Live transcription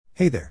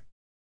Hey there.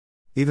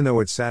 Even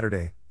though it's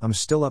Saturday, I'm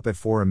still up at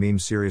 4 am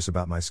serious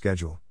about my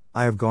schedule.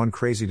 I have gone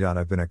crazy.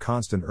 I've been a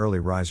constant early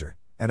riser,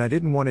 and I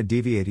didn't want to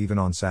deviate even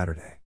on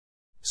Saturday.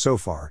 So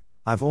far,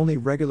 I've only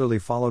regularly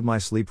followed my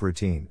sleep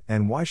routine,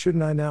 and why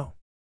shouldn't I now?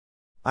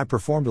 I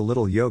performed a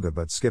little yoga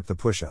but skipped the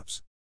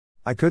push-ups.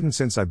 I couldn't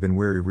since I've been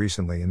weary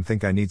recently and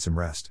think I need some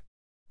rest.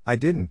 I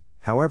didn't,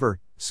 however,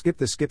 skip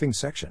the skipping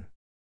section.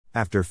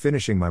 After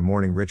finishing my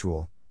morning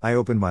ritual, I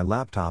opened my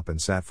laptop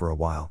and sat for a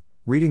while,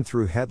 reading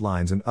through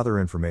headlines and other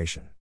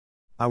information.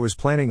 I was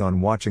planning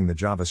on watching the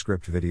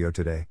JavaScript video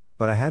today,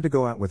 but I had to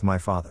go out with my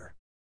father.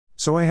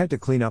 So I had to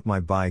clean up my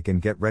bike and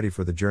get ready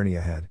for the journey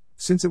ahead,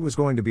 since it was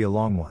going to be a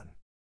long one.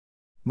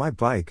 My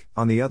bike,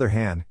 on the other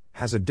hand,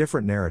 has a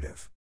different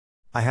narrative.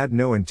 I had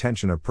no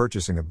intention of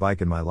purchasing a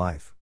bike in my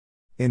life.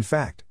 In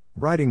fact,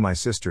 riding my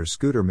sister's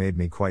scooter made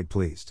me quite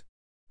pleased.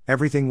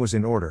 Everything was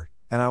in order,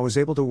 and I was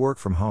able to work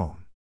from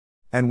home.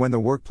 And when the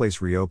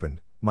workplace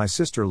reopened, my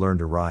sister learned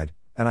to ride,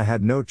 and I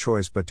had no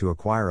choice but to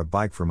acquire a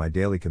bike for my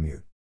daily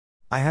commute.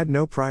 I had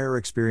no prior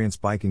experience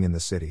biking in the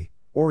city,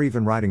 or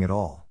even riding at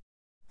all.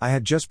 I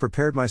had just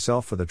prepared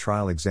myself for the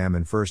trial exam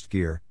in first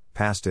gear,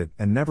 passed it,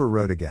 and never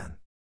rode again.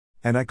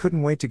 And I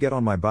couldn't wait to get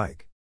on my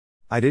bike.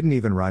 I didn't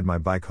even ride my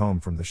bike home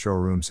from the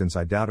showroom since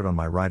I doubted on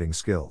my riding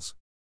skills.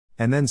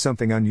 And then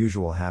something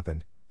unusual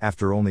happened.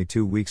 After only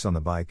 2 weeks on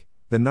the bike,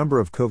 the number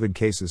of COVID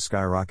cases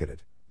skyrocketed,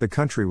 the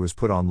country was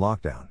put on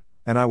lockdown,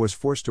 and I was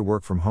forced to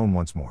work from home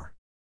once more.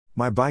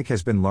 My bike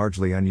has been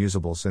largely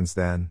unusable since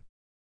then.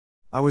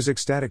 I was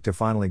ecstatic to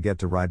finally get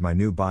to ride my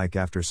new bike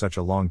after such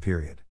a long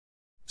period.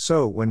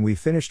 So, when we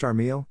finished our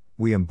meal,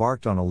 we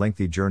embarked on a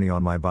lengthy journey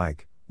on my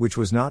bike, which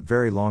was not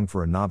very long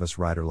for a novice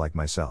rider like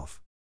myself.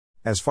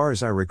 As far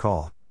as I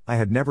recall, I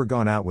had never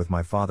gone out with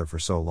my father for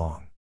so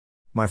long.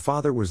 My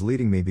father was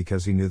leading me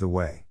because he knew the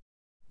way.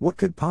 What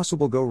could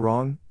possibly go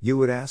wrong, you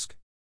would ask?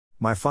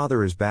 My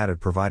father is bad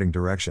at providing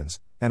directions,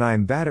 and I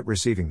am bad at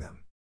receiving them.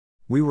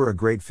 We were a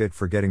great fit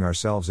for getting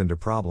ourselves into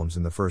problems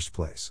in the first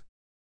place.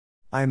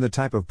 I am the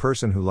type of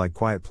person who liked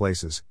quiet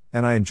places,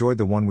 and I enjoyed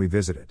the one we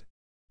visited.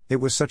 It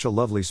was such a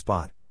lovely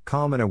spot,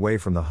 calm and away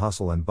from the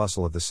hustle and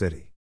bustle of the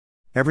city.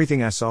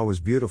 Everything I saw was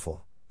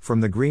beautiful,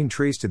 from the green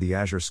trees to the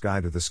azure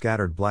sky to the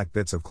scattered black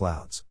bits of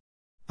clouds.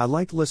 I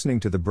liked listening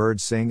to the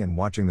birds sing and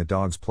watching the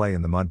dogs play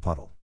in the mud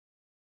puddle.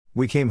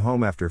 We came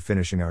home after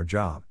finishing our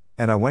job,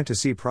 and I went to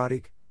see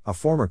Pratik, a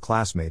former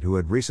classmate who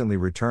had recently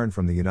returned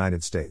from the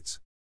United States.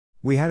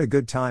 We had a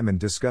good time and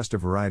discussed a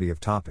variety of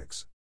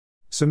topics.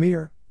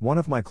 Samir, one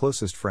of my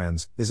closest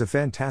friends, is a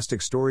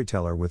fantastic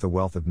storyteller with a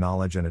wealth of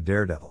knowledge and a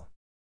daredevil.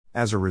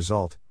 As a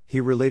result,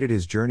 he related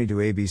his journey to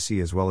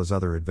ABC as well as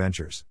other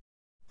adventures.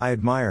 I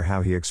admire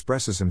how he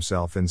expresses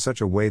himself in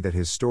such a way that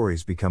his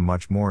stories become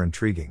much more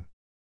intriguing.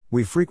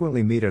 We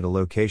frequently meet at a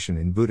location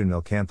in Buda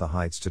Nilkantha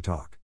Heights to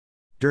talk.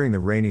 During the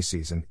rainy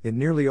season, it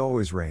nearly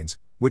always rains,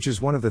 which is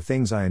one of the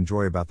things I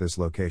enjoy about this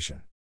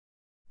location.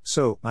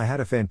 So, I had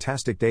a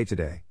fantastic day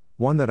today,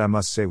 one that I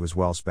must say was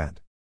well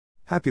spent.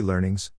 Happy learnings.